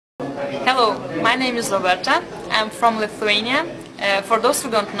Hello, my name is Loveta. I'm from Lithuania. For those who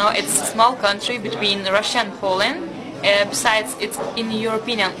don't know, it's a small country between Russia and Poland. Besides, it's in the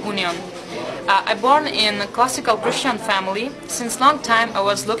European Union. I born in a classical Christian family. Since long time I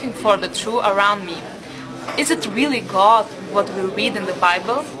was looking for the truth around me. Is it really God what we read in the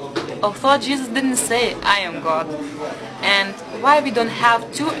Bible? Although Jesus didn't say, I am God. And why we don't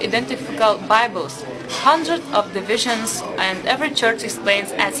have two identical Bibles? Hundreds of divisions, and every church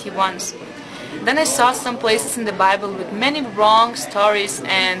explains as he wants. Then I saw some places in the Bible with many wrong stories,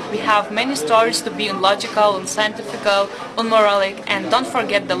 and we have many stories to be illogical, unscientifical, unmoralic, and don't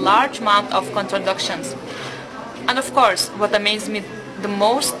forget the large amount of contradictions. And of course, what amazed me the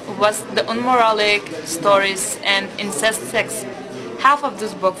most was the unmoralic stories and incest sex. Half of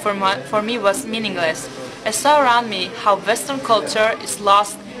this book for me was meaningless. I saw around me how Western culture is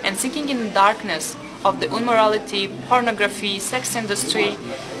lost and sinking in the darkness of the immorality, pornography, sex industry,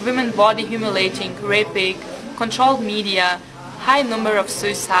 women body humiliating, raping, controlled media, high number of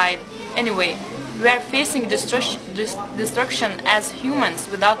suicide. Anyway, we are facing destruction as humans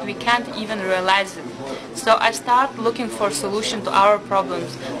without we can't even realize it. So I start looking for solution to our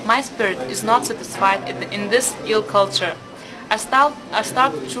problems. My spirit is not satisfied in this ill culture. I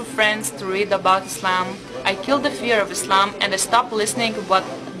start through friends to read about Islam. I kill the fear of Islam and I stop listening to what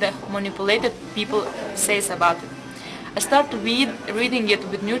the manipulated people says about it. I start reading it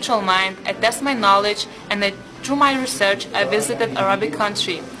with neutral mind. I test my knowledge, and through my research I visited Arabic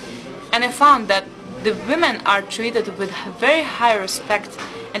country. And I found that the women are treated with very high respect,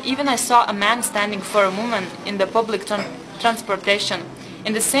 and even I saw a man standing for a woman in the public transportation.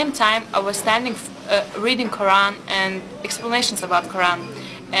 In the same time I was standing reading Quran and explanations about Quran,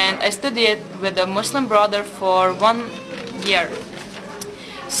 and I studied with a Muslim brother for 1 year.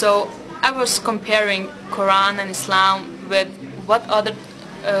 So I was comparing Quran and Islam with what other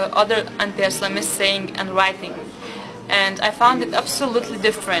anti-Islamists saying and writing, and I found it absolutely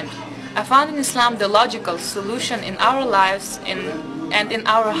different. I found in Islam the logical solution in our lives and in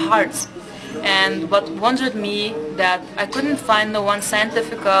our hearts. And what wondered me that I couldn't find no one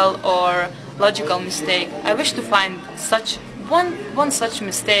scientific or logical mistake. I wish to find such one such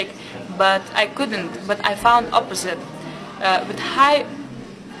mistake, but I couldn't. But I found opposite. With high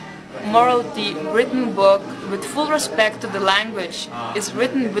morality written book with full respect to the language is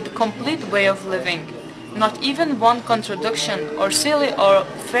written with complete way of living. Not even one contradiction or silly or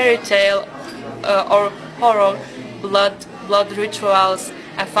fairy tale or horror blood rituals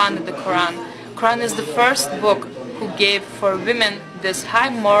I found in the Quran. Quran is the first book who gave for women this high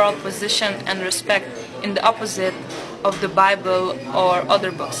moral position and respect, in the opposite of the Bible or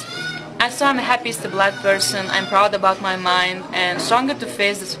other books. And so I'm a happy stabilized person. I'm proud about my mind and stronger to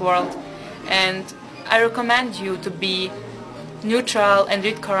face this world. And I recommend you to be neutral and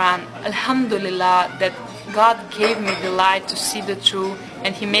read Quran. Alhamdulillah that God gave me the light to see the truth,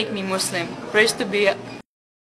 and He made me Muslim. Praise to be